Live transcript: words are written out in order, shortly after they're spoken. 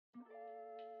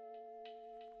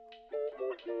Hello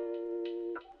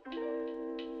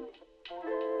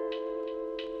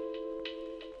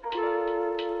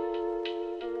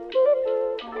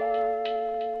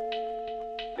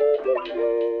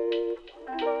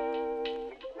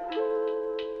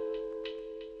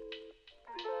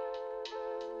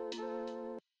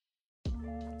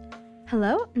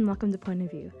and welcome to Point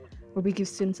of View, where we give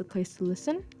students a place to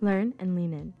listen, learn, and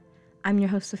lean in. I'm your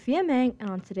host, Sophia Mang, and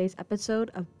on today's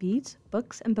episode of Beads,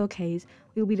 Books, and Bouquets,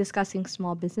 we will be discussing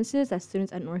small businesses that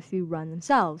students at Northview run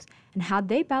themselves and how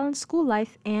they balance school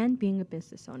life and being a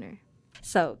business owner.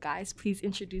 So, guys, please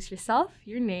introduce yourself,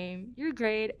 your name, your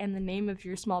grade, and the name of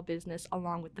your small business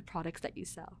along with the products that you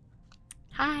sell.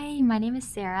 Hi, my name is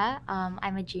Sarah.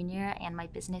 I'm a junior and my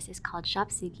business is called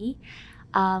Shopsuki.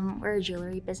 We're a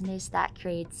jewelry business that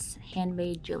creates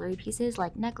handmade jewelry pieces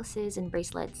like necklaces and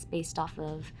bracelets based off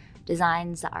of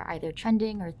designs that are either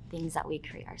trending or things that we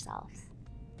create ourselves.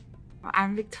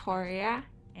 I'm Victoria.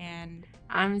 And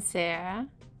I'm Sarah,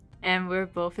 and we're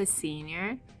both a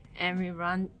senior, and we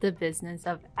run the business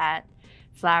of at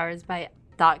Flowers by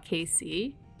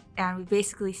 .kc. And we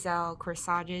basically sell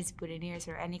corsages, boutonnieres,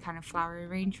 or any kind of flower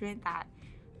arrangement that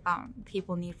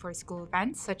people need for school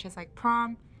events, such as like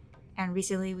prom. And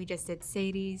recently we just did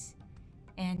Sadie's.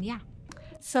 And yeah.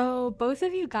 So both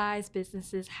of you guys'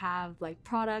 businesses have like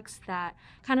products that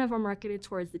kind of are marketed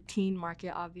towards the teen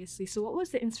market, obviously. So what was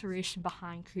the inspiration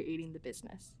behind creating the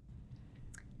business?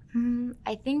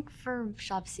 I think for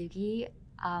Shopsuki,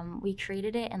 we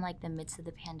created it in like the midst of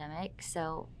the pandemic.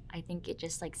 So I think it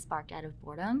just like sparked out of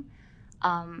boredom.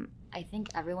 I think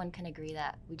everyone can agree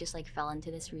that we just like fell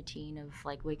into this routine of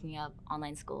like waking up,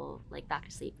 online school, like back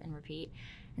to sleep and repeat.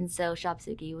 And so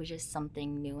Shopsuki was just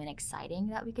something new and exciting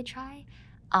that we could try.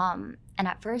 And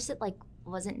at first it like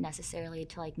wasn't necessarily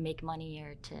to like make money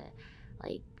or to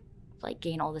like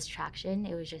gain all this traction.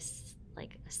 It was just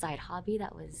like a side hobby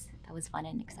that was fun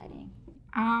and exciting.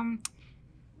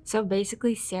 So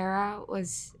basically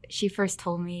she first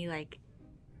told me like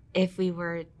if we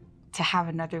were to have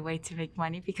another way to make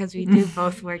money, because we do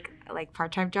both work like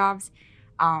part-time jobs,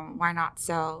 why not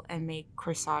sell and make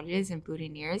corsages and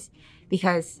boutonnieres?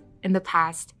 Because in the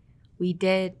past we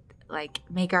did like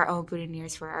make our own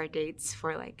boutonnieres for our dates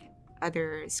for like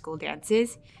other school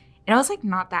dances, and it was like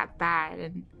not that bad.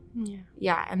 And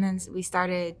yeah, and then we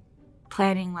started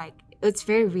planning, like it's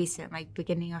very recent, like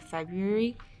beginning of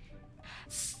February.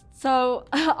 So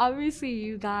obviously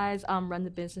you guys run the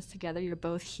business together. You're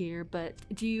both here, but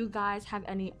do you guys have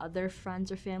any other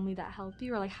friends or family that help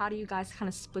you, or like how do you guys kind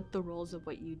of split the roles of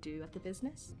what you do at the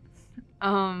business?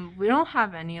 We don't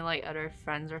have any like other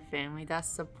friends or family that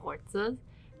supports us,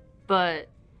 but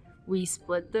we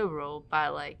split the role by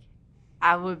like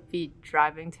I would be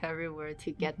driving to everywhere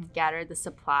to gather the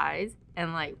supplies,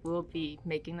 and like we'll be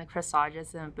making the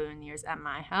corsages and boutonnieres at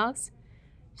my house.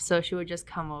 So she would just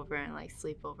come over and like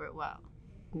sleep over while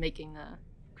making the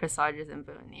corsages and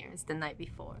boutonnieres the night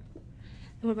before. And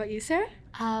what about you, Sarah?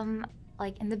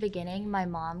 Like in the beginning, my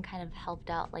mom kind of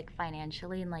helped out like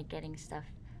financially and like getting stuff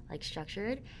like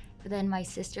structured. But then my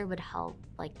sister would help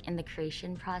like in the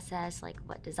creation process, like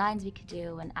what designs we could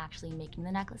do and actually making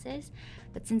the necklaces.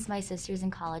 But since my sister's in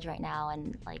college right now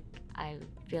and like I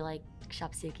feel like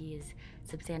Shopsuki is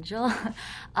substantial,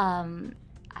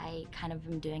 I kind of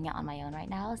am doing it on my own right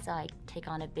now, so I take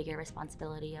on a bigger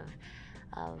responsibility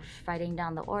of writing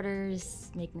down the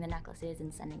orders, making the necklaces,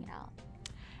 and sending it out.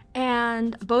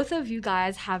 And both of you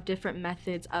guys have different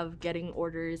methods of getting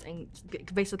orders and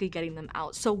basically getting them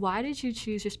out. So why did you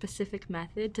choose your specific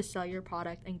method to sell your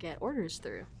product and get orders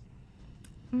through?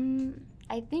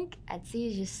 I think Etsy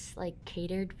is just like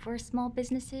catered for small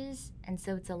businesses, and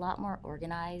so it's a lot more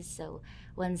organized. So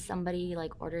when somebody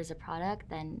like orders a product,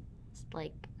 then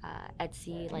like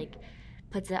Etsy like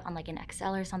puts it on like an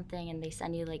Excel or something, and they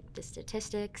send you like the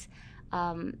statistics.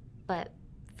 But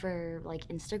for like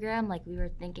Instagram, like we were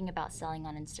thinking about selling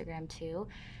on Instagram too,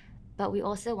 but we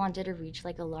also wanted to reach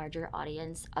like a larger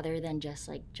audience other than just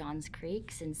like Johns Creek,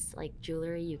 since like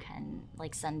jewelry you can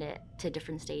like send it to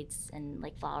different states, and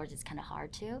like flowers it's kind of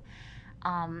hard to.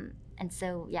 And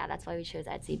so yeah, that's why we chose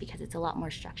Etsy, because it's a lot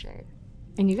more structured.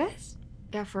 And you guys?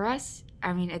 Yeah, for us,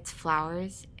 I mean, it's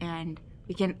flowers, and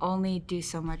we can only do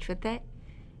so much with it.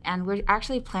 And we're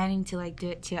actually planning to like do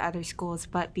it to other schools,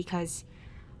 but because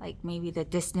like maybe the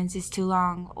distance is too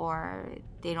long or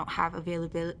they don't have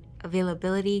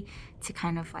availability to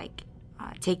kind of like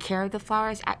take care of the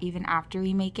flowers even after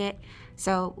we make it.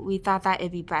 So we thought that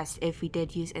it'd be best if we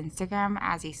did use Instagram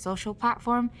as a social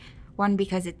platform. One,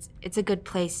 because it's a good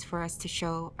place for us to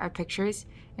show our pictures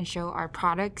and show our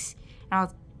products. And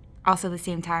also at the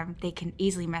same time, they can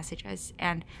easily message us.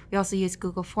 And we also use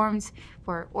Google Forms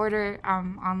for order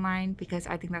online, because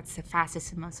I think that's the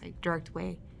fastest and most like direct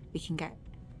way we can get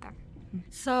them.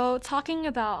 So talking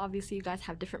about, obviously you guys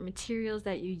have different materials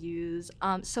that you use.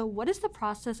 So what is the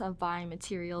process of buying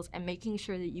materials and making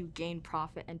sure that you gain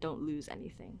profit and don't lose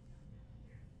anything?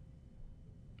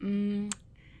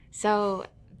 So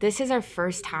this is our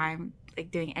first time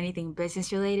like doing anything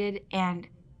business related, and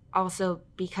also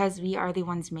because we are the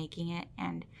ones making it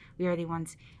and we are the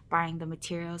ones buying the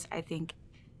materials, I think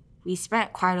we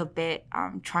spent quite a bit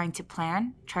trying to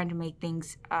make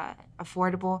things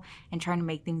affordable and trying to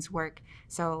make things work.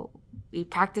 So we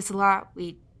practiced a lot.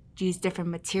 We used different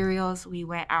materials. We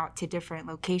went out to different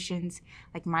locations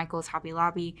like Michael's, Hobby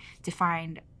Lobby, to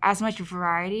find as much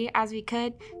variety as we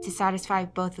could to satisfy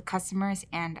both the customers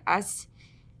and us,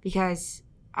 because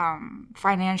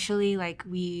financially, like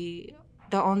the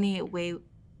only way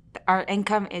our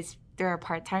income is through our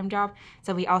part-time job,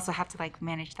 so we also have to like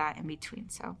manage that in between.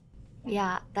 So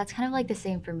Yeah, that's kind of like the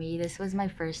same for me. This was my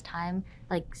first time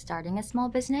like starting a small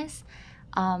business.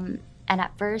 And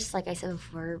at first, like I said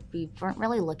before, we weren't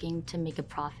really looking to make a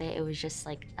profit. It was just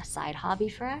like a side hobby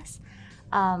for us.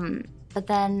 But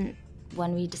then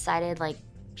when we decided like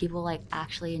people like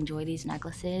actually enjoy these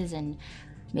necklaces and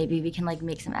maybe we can like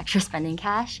make some extra spending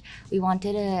cash, we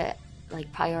wanted to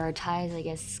like prioritize, I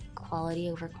guess, quality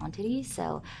over quantity.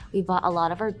 So we bought a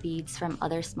lot of our beads from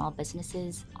other small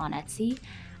businesses on Etsy.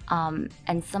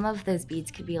 And some of those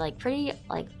beads could be like pretty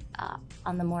like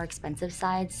on the more expensive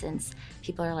side, since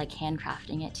people are like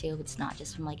handcrafting it too. It's not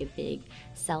just from like a big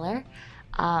seller.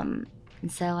 And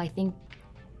so I think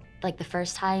like the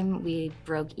first time we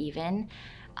broke even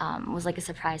was like a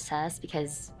surprise to us,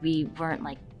 because we weren't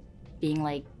like being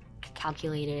like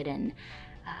calculated, and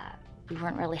we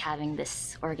weren't really having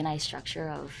this organized structure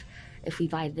of, if we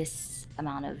buy this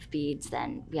amount of beads,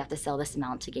 then we have to sell this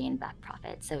amount to gain back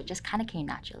profit. So it just kind of came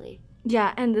naturally.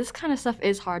 Yeah, and this kind of stuff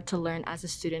is hard to learn as a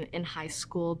student in high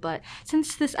school, but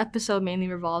since this episode mainly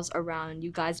revolves around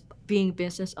you guys being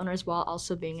business owners while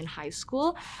also being in high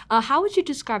school, how would you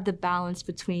describe the balance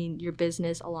between your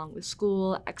business along with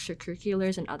school,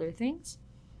 extracurriculars, and other things?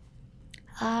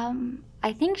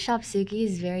 I think Shopsuki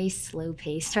is very slow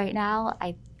paced right now.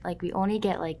 We only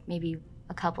get like maybe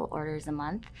a couple orders a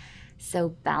month. So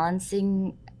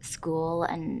balancing school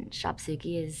and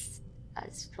Shopsuki is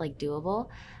like doable.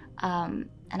 And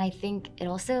I think it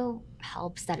also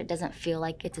helps that it doesn't feel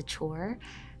like it's a chore.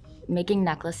 Making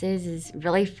necklaces is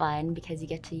really fun because you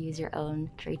get to use your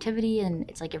own creativity, and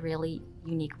it's like a really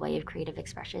unique way of creative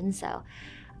expression. So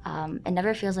it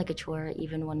never feels like a chore,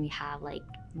 even when we have like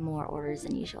more orders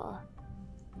than usual.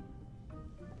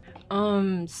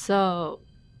 So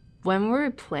when we were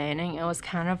planning, it was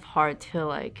kind of hard to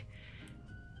like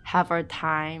have our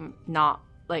time not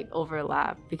like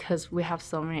overlap, because we have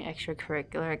so many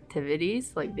extracurricular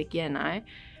activities like Vicky and I.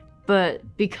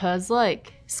 But because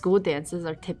like school dances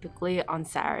are typically on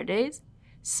Saturdays,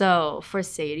 so for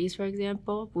Sadie's, for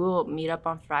example, we will meet up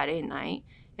on Friday night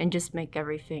and just make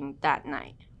everything that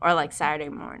night, or like Saturday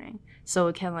morning, so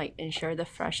we can like ensure the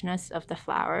freshness of the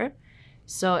flower.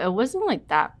 So it wasn't like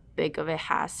that big of a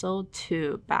hassle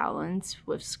to balance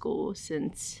with school,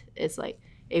 since it's like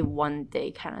a one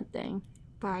day kind of thing.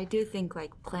 But I do think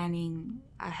like planning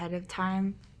ahead of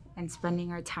time and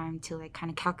spending our time to like kind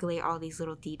of calculate all these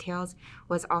little details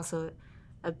was also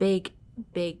a big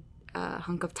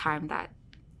hunk of time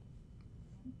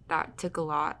that took a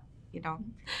lot, you know.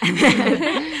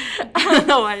 I don't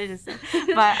know what it is,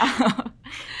 but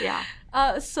yeah.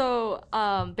 So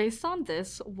based on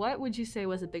this, what would you say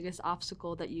was the biggest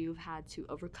obstacle that you've had to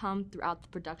overcome throughout the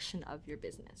production of your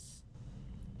business?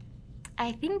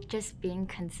 I think just being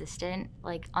consistent.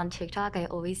 Like on TikTok, I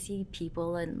always see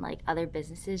people and like other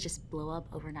businesses just blow up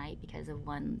overnight because of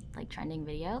one like trending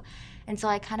video. And so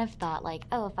I kind of thought like,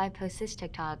 oh, if I post this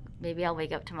TikTok, maybe I'll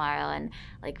wake up tomorrow and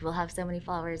like we'll have so many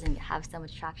followers and have so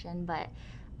much traction. But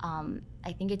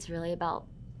I think it's really about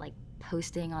like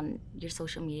posting on your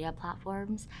social media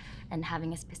platforms and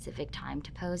having a specific time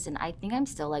to post. And I think I'm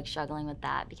still like struggling with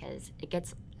that, because it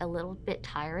gets a little bit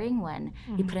tiring when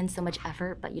you put in so much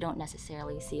effort but you don't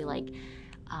necessarily see like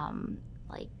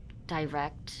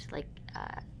direct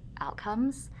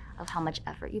outcomes of how much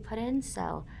effort you put in.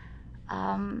 So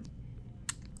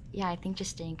yeah, I think just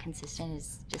staying consistent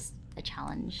is just a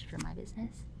challenge for my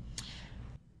business.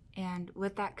 And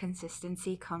with that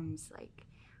consistency comes like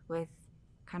with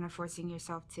kind of forcing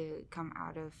yourself to come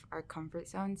out of our comfort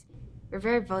zones. We're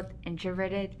very both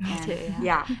introverted, and too,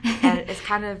 yeah, and it's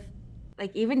kind of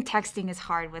like even texting is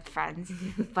hard with friends,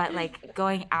 but like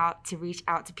going out to reach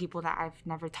out to people that I've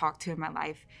never talked to in my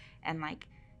life, and like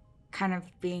kind of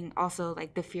being also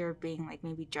like the fear of being like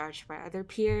maybe judged by other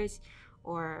peers,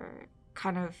 or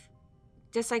kind of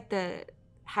just like the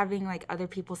having like other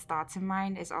people's thoughts in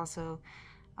mind is also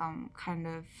kind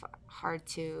of hard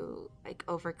to like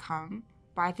overcome.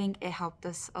 But I think it helped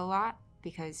us a lot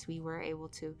because we were able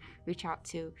to reach out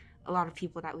to a lot of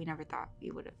people that we never thought we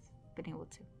would have been able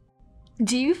to.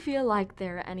 Do you feel like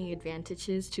there are any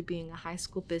advantages to being a high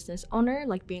school business owner,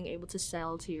 like being able to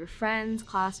sell to your friends,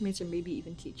 classmates, or maybe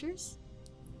even teachers?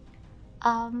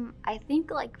 I think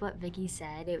like what Vicky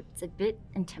said, it's a bit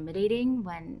intimidating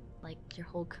when like your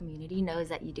whole community knows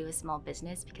that you do a small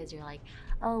business, because you're like,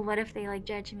 oh, what if they like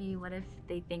judge me? What if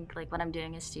they think like what I'm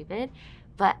doing is stupid?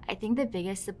 But I think the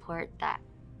biggest support that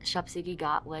Shopsuki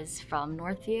got was from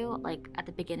Northview. Like at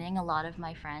the beginning, a lot of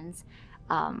my friends,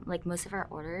 like most of our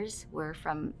orders were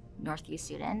from Northview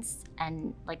students,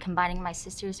 and like combining my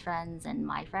sister's friends and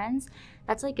my friends,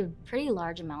 that's like a pretty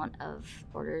large amount of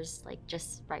orders, like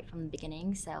just right from the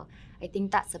beginning. So I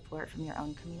think that support from your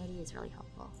own community is really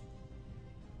helpful.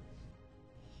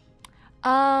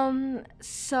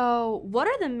 So what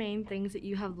are the main things that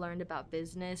you have learned about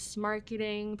business,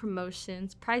 marketing,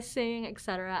 promotions, pricing,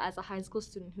 etc. as a high school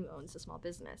student who owns a small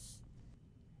business?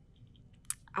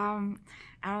 I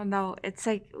don't know. It's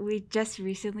like we just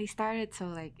recently started, so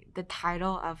like the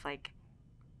title of like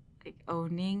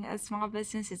owning a small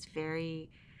business is very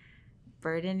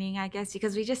burdening, I guess,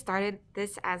 because we just started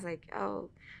this as like, oh,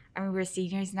 I mean, we're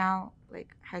seniors now. Like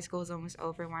high school is almost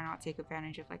over. Why not take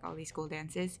advantage of like all these school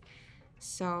dances?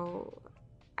 So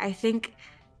I think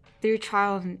through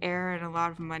trial and error and a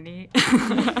lot of money,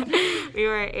 we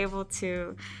were able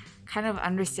to kind of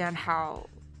understand how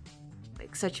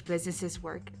like such businesses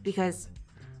work, because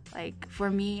like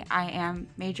for me, I am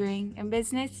majoring in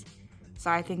business, so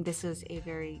I think this was a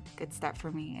very good step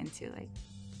for me into like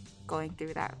going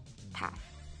through that path.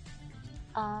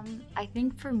 I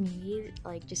think for me,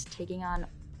 like just taking on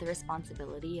the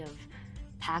responsibility of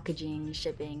packaging,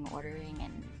 shipping, ordering,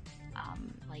 and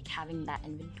like having that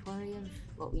inventory of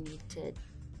what we need to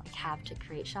like have to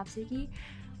create Shopsuki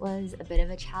was a bit of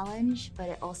a challenge, but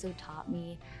it also taught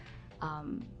me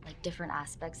like different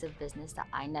aspects of business that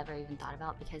I never even thought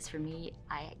about, because for me,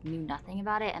 I knew nothing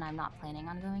about it and I'm not planning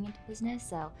on going into business.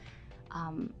 So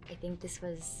I think this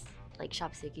was like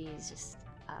Shopsuki is just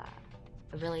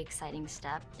a really exciting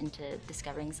step into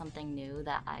discovering something new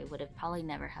that I would have probably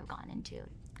never have gone into.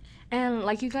 And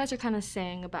like you guys are kind of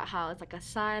saying about how it's like a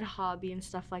side hobby and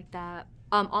stuff like that.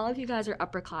 All of you guys are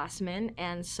upperclassmen,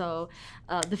 and so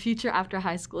the future after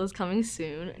high school is coming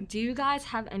soon. Do you guys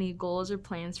have any goals or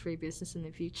plans for your business in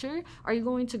the future? Are you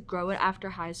going to grow it after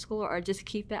high school, or just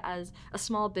keep it as a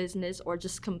small business, or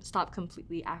just stop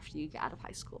completely after you get out of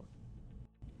high school?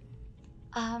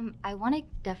 I want to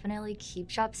definitely keep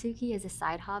Shopsuki as a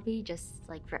side hobby, just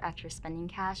like for extra spending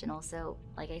cash, and also,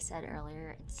 like I said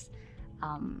earlier, it's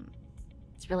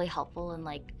really helpful in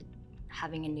like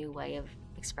having a new way of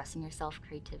expressing yourself,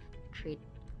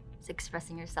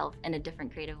 expressing yourself in a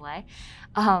different creative way.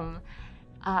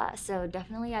 So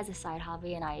definitely as a side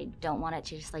hobby, and I don't want it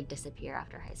to just like disappear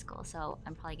after high school. So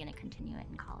I'm probably gonna continue it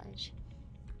in college.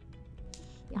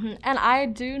 Yeah. And I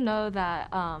do know that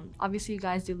obviously you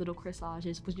guys do little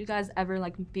corsages. Would you guys ever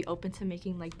like be open to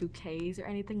making like bouquets or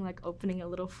anything, like opening a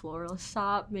little floral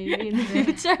shop maybe in the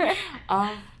future?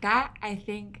 That I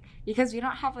think, because we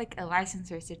don't have like a license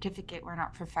or certificate, we're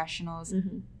not professionals.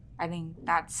 Mm-hmm. I think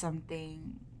that's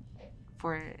something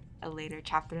for a later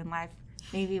chapter in life,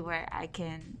 maybe where I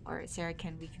can, or Sarah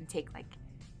can, we can take like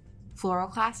floral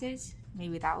classes.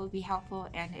 Maybe that would be helpful.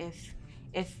 And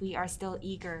if we are still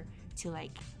eager to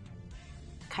like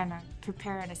kind of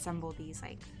prepare and assemble these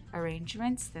like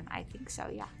arrangements, then I think so,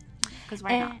 yeah, because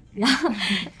why not? Yeah.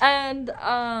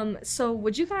 And so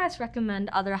would you guys recommend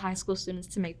other high school students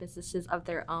to make businesses of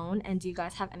their own, and do you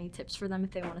guys have any tips for them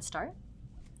if they want to start?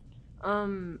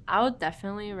 I would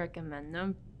definitely recommend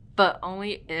them, but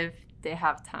only if they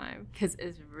have time, because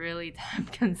it's really time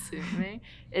consuming.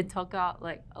 It took out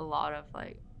like a lot of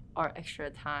like our extra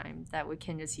time that we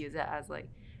can just use it as like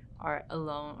our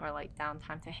alone or like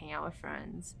downtime to hang out with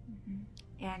friends.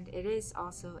 Mm-hmm. And it is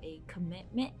also a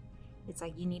commitment. It's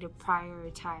like you need to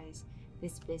prioritize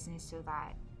this business so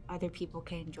that other people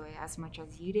can enjoy it as much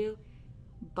as you do.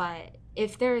 But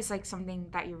if there is like something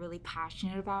that you're really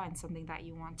passionate about and something that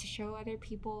you want to show other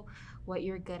people what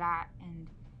you're good at and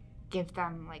give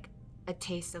them like a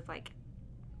taste of like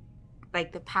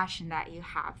the passion that you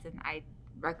have, then I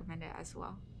recommend it as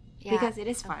well. Yeah, because it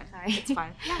is fun. It's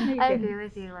fun. I agree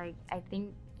with you. Like I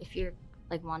think if you're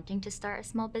like wanting to start a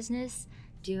small business,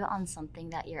 do it on something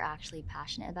that you're actually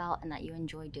passionate about and that you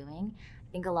enjoy doing.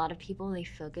 I think a lot of people, they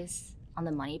focus on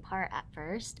the money part at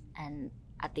first, and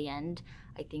at the end,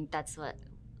 I think that's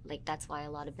why a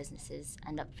lot of businesses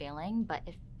end up failing. But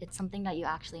if it's something that you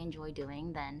actually enjoy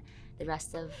doing, then the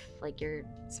rest of like your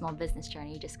small business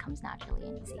journey just comes naturally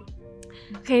and easy.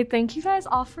 Okay, thank you guys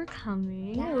all for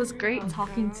coming. Yeah, it was great welcome.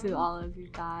 talking to all of you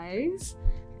guys.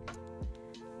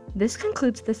 This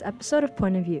concludes this episode of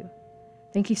Point of View.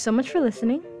 Thank you so much for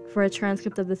listening. For a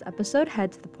transcript of this episode,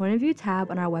 head to the Point of View tab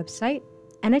on our website,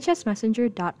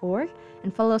 nhsmessenger.org,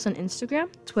 and follow us on Instagram,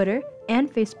 Twitter,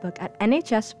 and Facebook at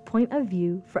NHS Point of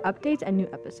View for updates and new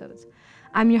episodes.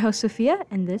 I'm your host, Sophia,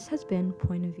 and this has been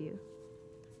Point of View.